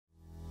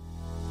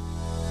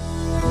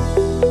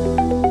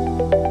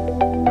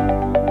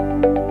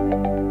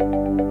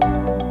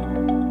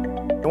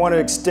want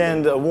to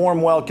extend a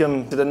warm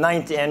welcome to the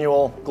 9th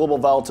Annual Global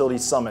Volatility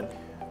Summit.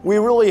 We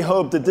really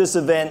hope that this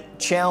event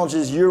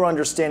challenges your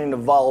understanding of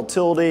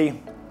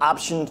volatility,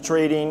 option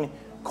trading,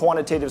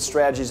 quantitative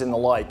strategies, and the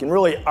like. And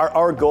really,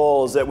 our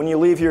goal is that when you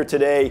leave here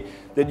today,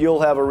 that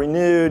you'll have a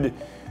renewed,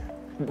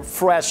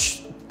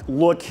 fresh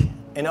look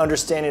and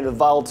understanding of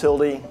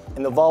volatility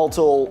and the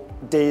volatile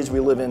days we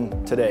live in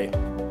today.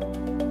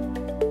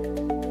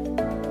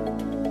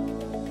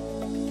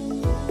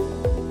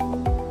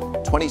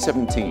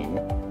 "2017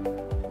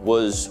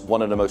 was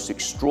one of the most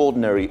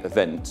extraordinary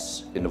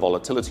events in the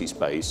volatility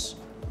space,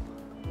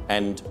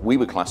 and we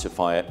would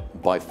classify it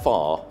by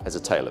far as a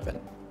tail event.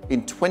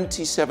 In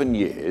 27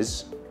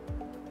 years,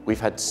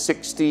 we've had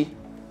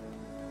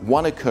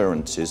 61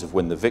 occurrences of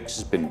when the VIX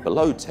has been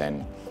below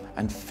 10,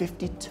 and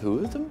 52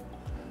 of them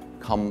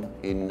come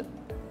in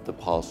the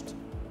past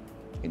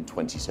in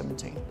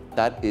 2017.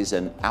 That is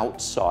an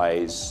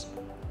outsized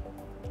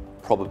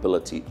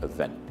probability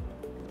event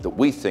that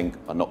we think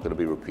are not going to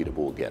be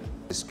repeatable again.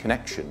 This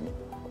connection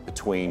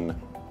between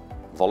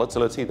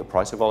volatility, the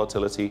price of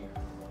volatility,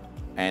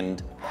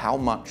 and how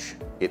much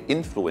it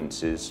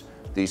influences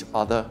these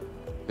other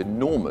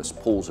enormous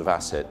pools of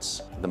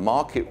assets. The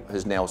market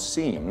has now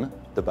seen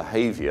the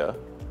behavior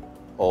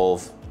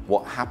of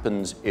what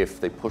happens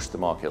if they push the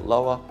market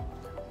lower.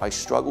 I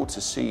struggle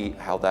to see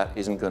how that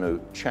isn't going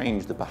to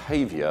change the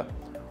behavior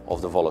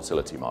of the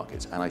volatility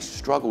markets, and I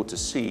struggle to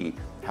see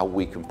how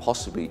we can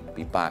possibly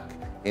be back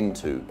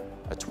into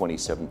a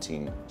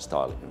 2017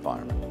 style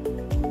environment.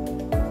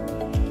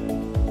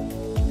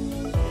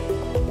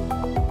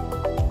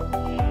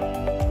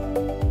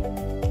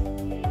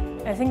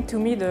 I think to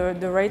me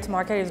the rate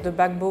market is the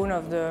backbone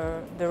of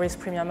the risk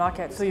premium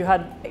market. So you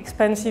had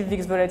expensive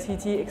VIX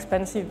volatility,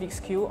 expensive VIX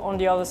Q. On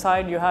the other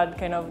side you had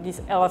kind of this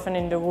elephant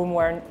in the room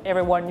where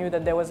everyone knew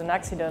that there was an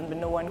accident but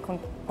no one could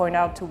point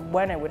out to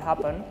when it would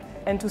happen.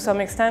 And to some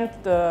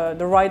extent the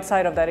right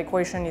side of that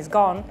equation is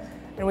gone.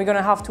 And we're going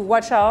to have to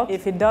watch out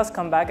if it does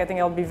come back. I think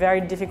it'll be very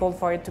difficult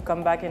for it to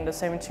come back in the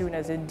same tune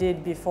as it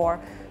did before,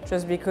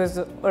 just because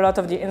a lot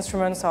of the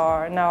instruments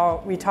are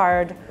now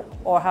retired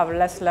or have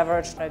less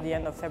leverage at the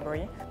end of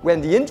February.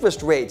 When the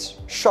interest rates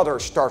shudder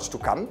starts to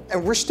come,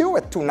 and we're still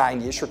at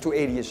 290-ish or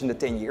 280-ish in the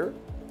 10-year,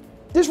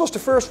 this was the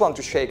first one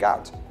to shake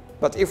out.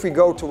 But if we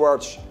go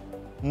towards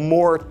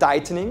more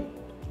tightening,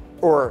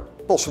 or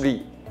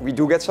possibly we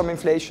do get some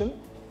inflation,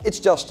 it's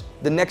just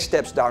the next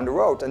steps down the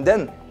road. And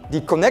then the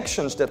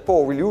connections that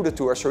Paul alluded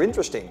to are so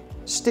interesting.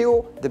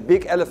 Still, the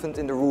big elephant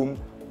in the room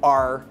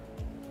are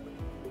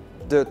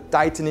the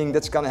tightening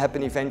that's going to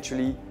happen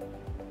eventually,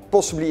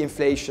 possibly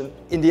inflation.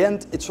 In the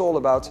end, it's all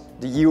about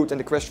the yield and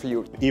the quest for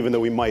yield. Even though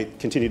we might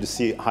continue to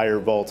see higher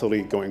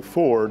volatility going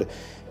forward,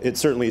 it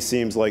certainly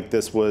seems like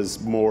this was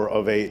more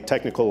of a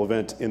technical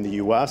event in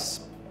the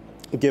US,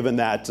 given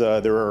that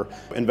there are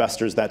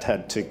investors that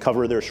had to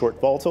cover their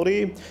short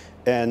volatility.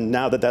 And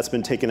now that that's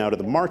been taken out of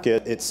the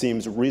market, it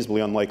seems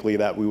reasonably unlikely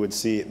that we would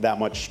see that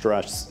much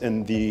stress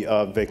in the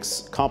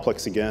VIX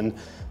complex again,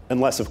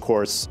 unless, of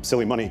course,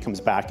 silly money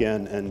comes back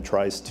in and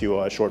tries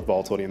to short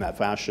volatility in that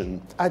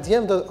fashion. At the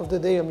end of the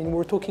day, I mean,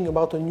 we're talking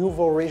about a new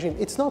vol regime.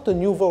 It's not a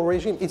new vol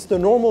regime, it's the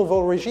normal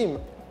vol regime.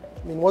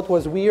 I mean, what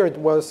was weird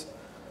was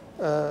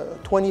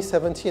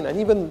 2017, and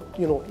even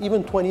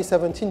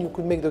 2017, you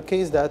could make the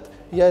case that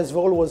yes,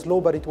 vol was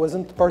low, but it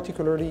wasn't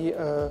particularly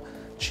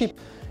cheap.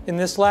 In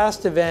this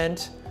last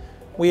event,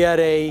 we had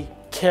a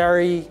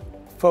carry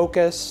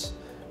focus.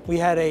 We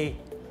had a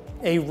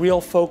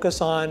real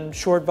focus on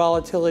short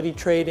volatility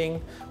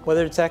trading,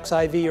 whether it's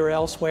XIV or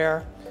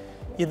elsewhere.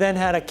 You then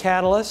had a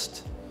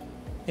catalyst,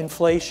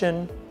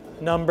 inflation,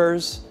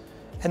 numbers,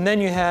 and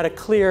then you had a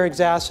clear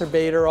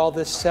exacerbator, all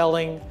this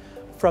selling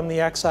from the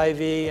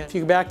XIV. If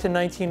you go back to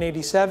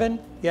 1987,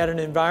 you had an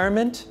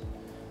environment,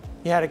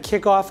 you had a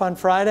kickoff on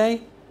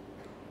Friday,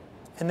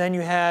 and then you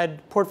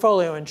had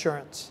portfolio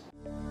insurance.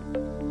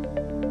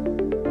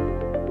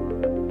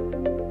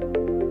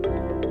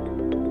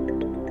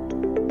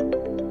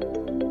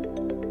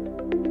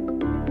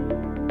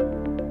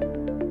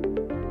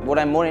 What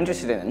I'm more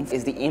interested in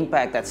is the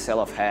impact that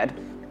sell-off had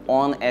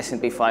on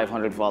S&P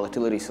 500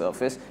 volatility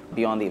surface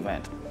beyond the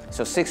event.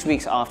 So 6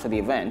 weeks after the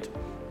event,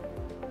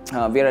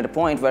 we're at a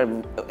point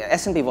where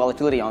S&P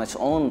volatility on its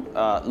own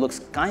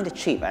looks kind of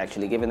cheap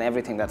actually, given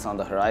everything that's on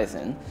the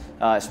horizon,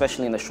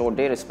 especially in the short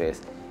data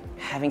space.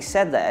 Having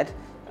said that,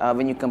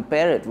 when you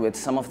compare it with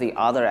some of the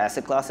other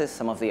asset classes,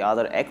 some of the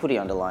other equity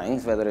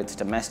underlyings, whether it's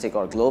domestic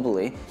or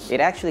globally,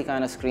 it actually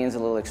kind of screens a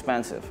little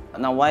expensive.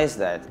 Now, why is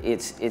that?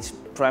 It's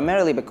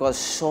primarily because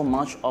so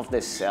much of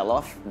this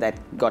sell-off that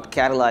got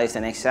catalyzed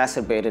and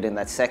exacerbated in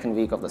that second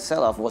week of the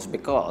sell-off was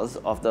because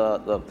of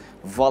the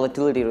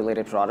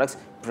volatility-related products,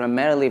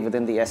 primarily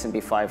within the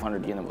S&P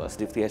 500 universe.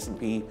 If the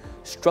S&P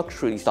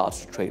structurally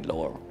starts to trade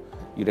lower,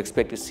 you'd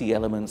expect to see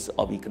elements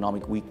of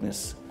economic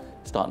weakness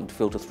starting to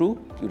filter through.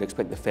 You'd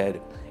expect the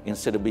Fed,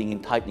 instead of being in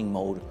tightening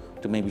mode,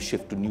 to maybe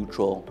shift to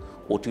neutral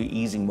or to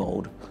easing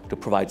mode to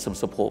provide some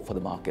support for the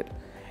market.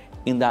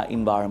 In that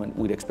environment,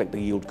 we'd expect the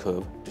yield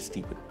curve to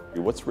steepen.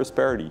 What's risk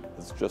parity?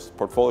 It's just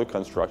portfolio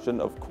construction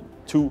of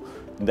two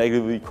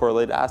negatively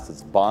correlated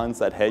assets, bonds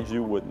that hedge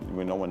you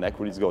when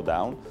equities go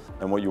down.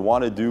 And what you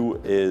want to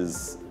do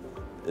is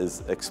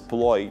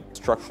exploit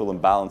structural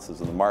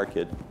imbalances in the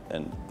market.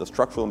 And the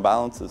structural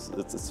imbalances,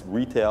 it's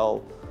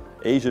retail,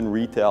 Asian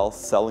retail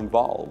selling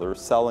vol. They're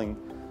selling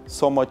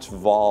so much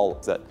vol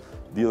that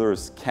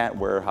dealers can't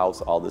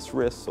warehouse all this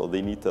risk, so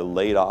they need to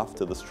lay it off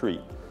to the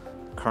street.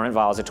 Current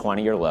vol is a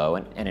 20-year low,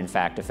 and in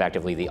fact,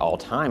 effectively the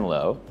all-time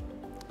low.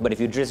 But if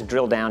you just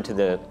drill down to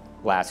the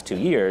last 2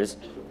 years,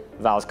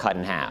 vol's cut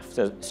in half.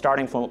 So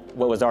starting from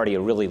what was already a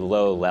really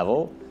low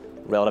level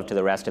relative to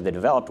the rest of the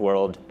developed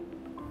world,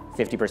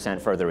 50%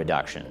 further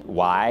reduction.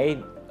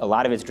 Why? A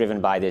lot of it's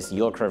driven by this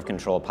yield curve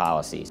control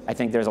policies. I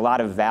think there's a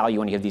lot of value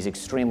when you have these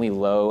extremely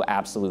low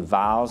absolute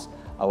vols,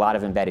 a lot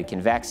of embedded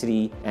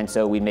convexity, and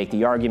so we make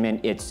the argument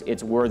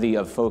it's worthy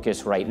of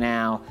focus right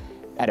now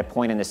at a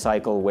point in the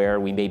cycle where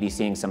we may be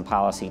seeing some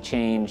policy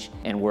change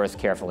and worth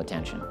careful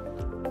attention.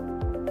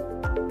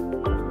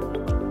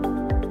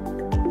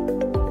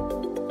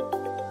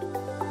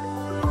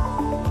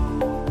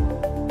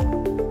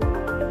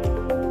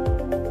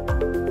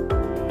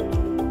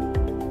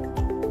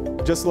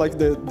 Just like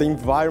the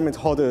environment,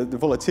 how the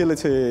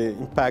volatility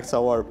impacts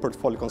our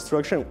portfolio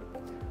construction,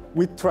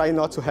 we try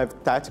not to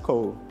have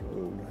tactical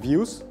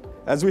views.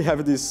 As we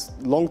have this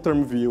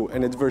long-term view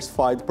and a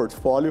diversified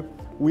portfolio,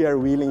 we are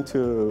willing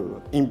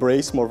to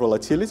embrace more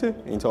volatility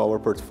into our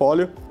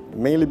portfolio,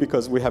 mainly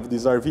because we have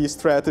these RV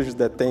strategies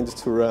that tend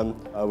to run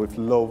with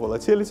low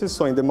volatility.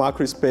 So in the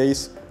macro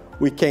space,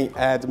 we can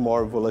add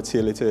more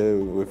volatility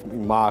with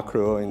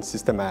macro and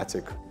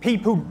systematic.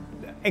 People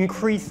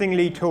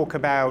increasingly talk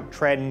about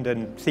trend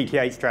and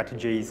CTA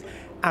strategies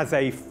as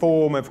a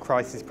form of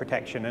crisis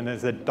protection and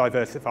as a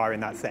diversifier in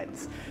that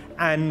sense.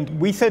 And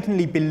we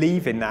certainly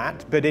believe in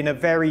that, but in a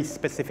very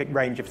specific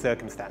range of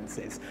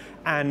circumstances.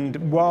 And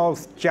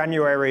whilst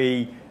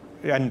January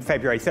and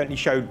February certainly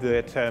showed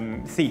that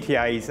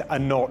CTAs are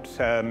not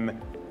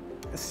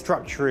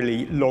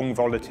structurally long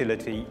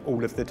volatility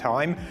all of the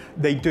time,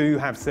 they do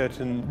have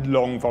certain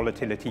long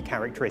volatility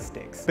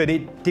characteristics. But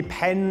it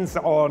depends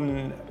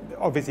on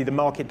obviously the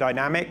market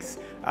dynamics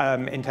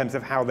in terms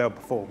of how they'll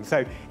perform.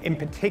 So in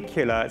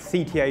particular,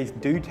 CTAs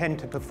do tend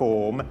to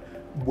perform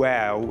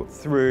well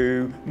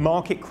through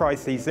market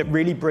crises that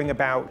really bring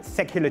about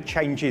secular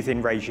changes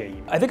in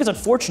regime. I think it's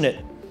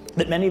unfortunate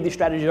that many of these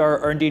strategies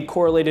are indeed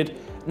correlated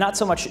not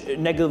so much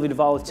negatively to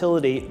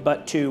volatility,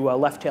 but to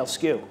left tail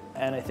skew.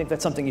 And I think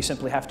that's something you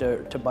simply have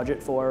to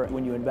budget for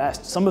when you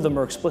invest. Some of them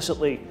are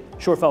explicitly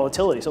short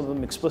volatility. Some of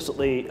them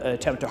explicitly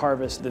attempt to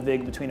harvest the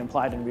VIG between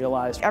implied and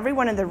realized.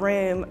 Everyone in the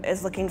room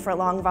is looking for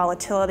long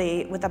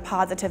volatility with a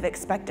positive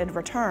expected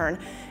return,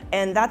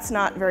 and that's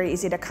not very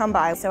easy to come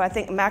by. So I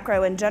think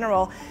macro in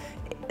general,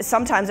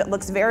 sometimes it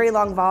looks very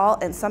long vol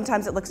and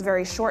sometimes it looks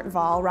very short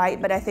vol,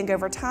 right? But I think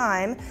over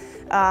time,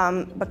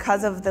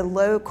 because of the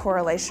low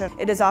correlation,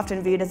 it is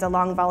often viewed as a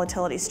long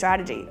volatility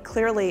strategy.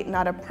 Clearly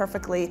not a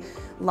perfectly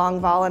long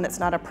vol, and it's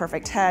not a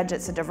perfect hedge,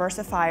 it's a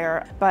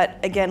diversifier. But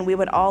again, we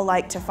would all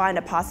like to find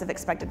a positive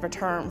expected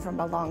return from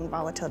a long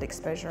volatility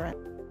exposure.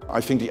 I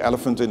think the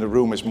elephant in the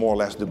room is more or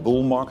less the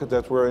bull market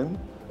that we're in.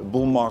 The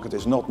bull market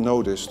is not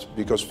noticed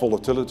because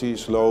volatility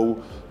is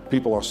low.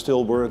 People are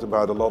still worried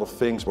about a lot of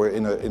things. We're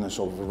in a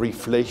sort of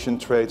reflation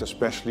trade,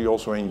 especially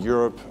also in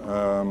Europe.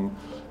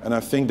 And I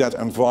think that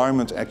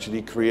environment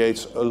actually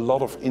creates a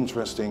lot of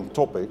interesting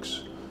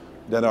topics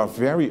that are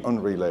very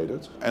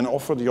unrelated and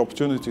offer the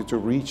opportunity to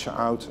reach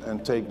out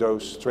and take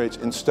those trades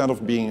instead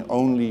of being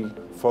only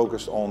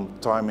focused on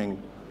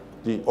timing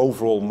the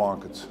overall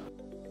market.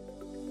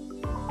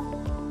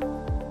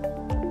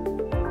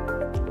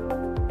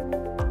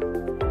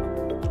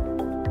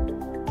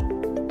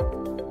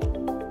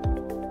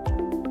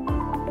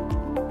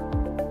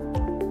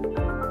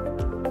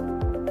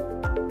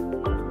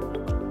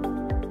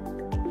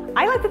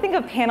 I like to think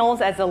of panels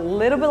as a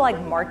little bit like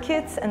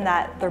markets in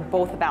that they're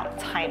both about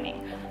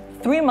timing.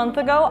 3 months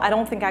ago, I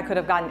don't think I could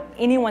have gotten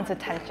anyone's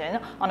attention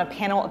on a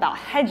panel about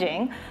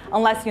hedging,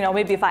 unless,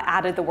 maybe if I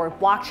added the word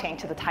blockchain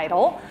to the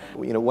title.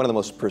 One of the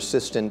most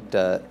persistent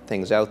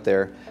things out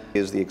there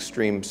is the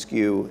extreme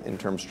skew in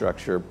term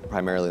structure,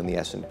 primarily in the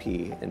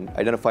S&P, and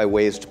identify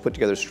ways to put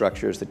together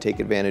structures that take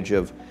advantage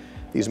of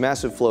these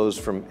massive flows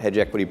from hedge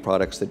equity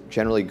products that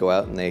generally go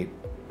out and they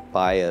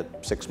buy a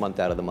 6-month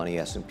out of the money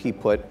S&P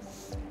put,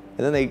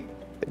 and then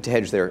to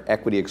hedge their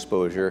equity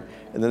exposure,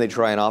 and then they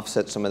try and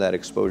offset some of that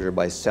exposure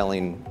by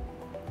selling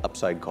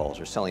upside calls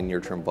or selling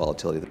near-term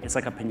volatility. It's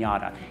like a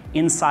piñata.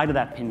 Inside of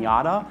that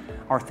piñata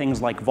are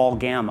things like vol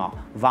gamma,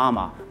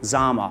 VAMA,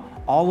 ZAMA,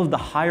 all of the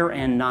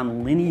higher-end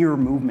non-linear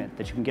movement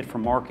that you can get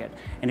from market.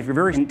 And if you're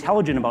very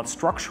intelligent about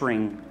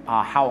structuring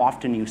how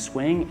often you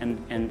swing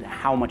and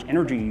how much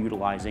energy you're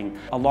utilizing,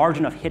 a large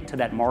enough hit to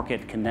that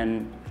market can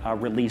then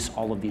release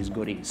all of these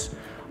goodies.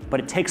 but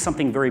it takes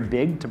something very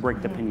big to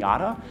break the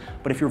piñata.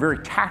 But if you're very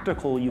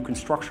tactical, you can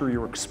structure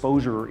your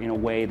exposure in a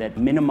way that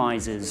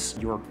minimizes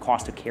your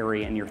cost of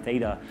carry and your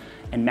theta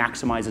and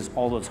maximizes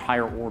all those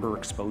higher order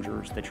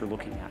exposures that you're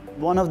looking at.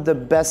 One of the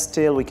best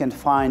tail we can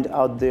find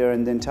out there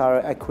in the entire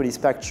equity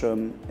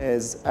spectrum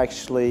is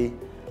actually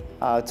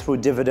through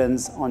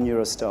dividends on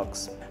Euro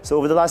stocks. So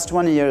over the last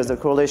 20 years, the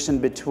correlation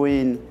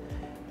between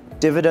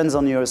dividends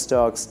on Euro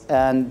stocks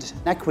and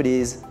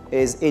equities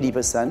is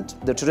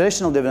 80%. The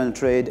traditional dividend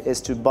trade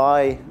is to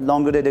buy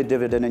longer dated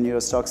dividend in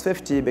Euro stocks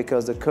 50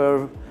 because the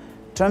curve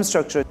term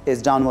structure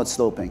is downward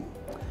sloping.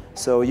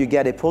 So you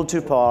get a pull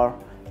to par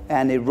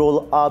and a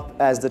roll up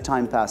as the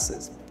time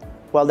passes.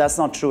 Well, that's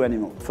not true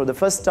anymore. For the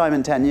first time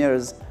in 10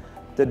 years,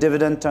 the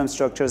dividend term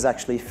structure is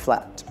actually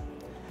flat.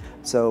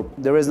 So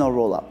there is no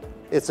roll up.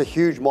 It's a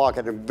huge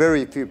market and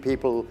very few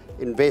people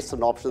invest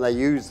in options. They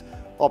use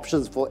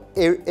options for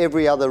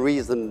every other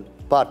reason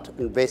but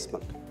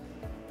investment.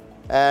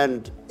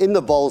 And in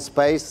the vol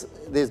space,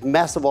 there's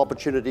massive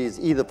opportunities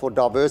either for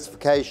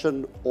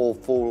diversification or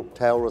for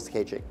tail risk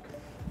hedging.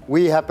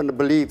 We happen to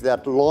believe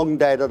that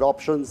long-dated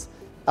options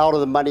out of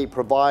the money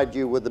provide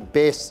you with the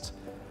best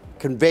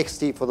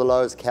convexity for the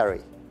lowest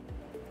carry.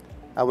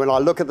 And when I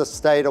look at the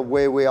state of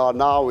where we are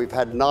now, we've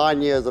had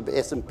 9 years of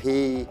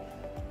S&P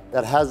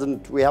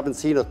we haven't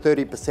seen a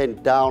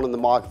 30% down in the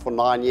market for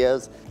 9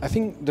 years. I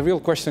think the real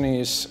question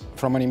is,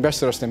 from an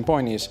investor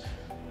standpoint, is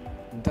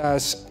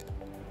does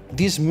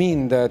this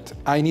mean that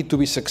I need to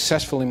be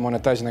successful in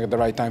monetizing at the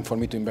right time for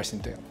me to invest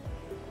in tail?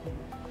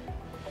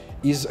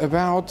 It's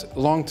about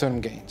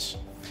long-term gains.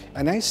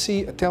 And I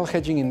see a tail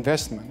hedging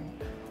investment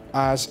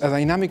as a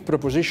dynamic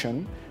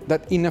proposition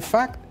that, in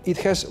fact, it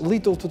has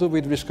little to do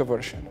with risk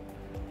aversion.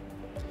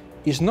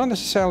 It's not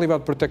necessarily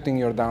about protecting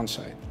your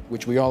downside,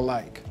 which we all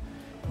like,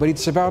 but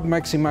it's about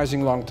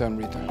maximizing long-term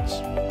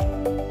returns.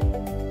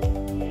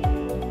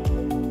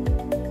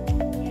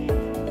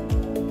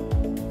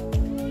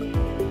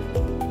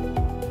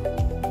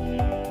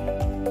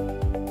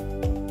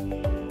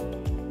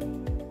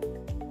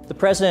 The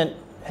president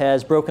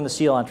has broken the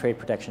seal on trade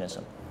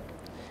protectionism.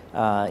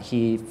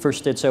 He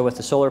first did so with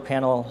the solar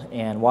panel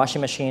and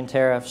washing machine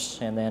tariffs,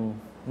 and then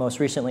most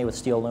recently with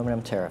steel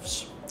aluminum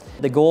tariffs.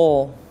 The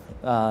goal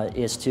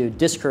is to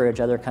discourage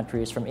other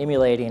countries from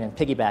emulating and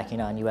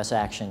piggybacking on U.S.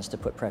 actions to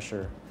put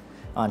pressure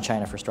on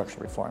China for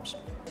structural reforms.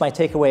 My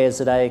takeaway is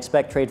that I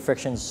expect trade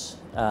frictions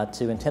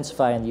to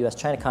intensify in the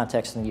U.S.-China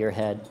context in the year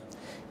ahead,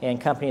 and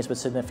companies with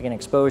significant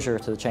exposure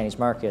to the Chinese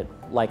market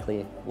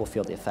likely will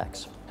feel the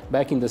effects.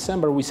 Back in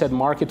December, we said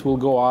market will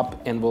go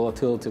up and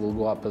volatility will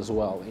go up as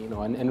well.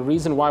 And the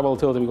reason why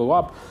volatility will go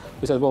up,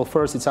 we said, well,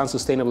 first, it's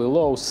unsustainably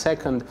low.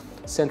 Second,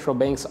 central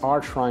banks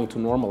are trying to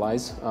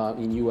normalize,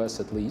 in U.S.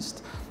 at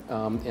least.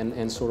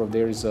 And sort of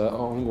there is an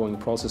ongoing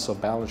process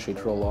of balance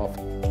sheet roll-off.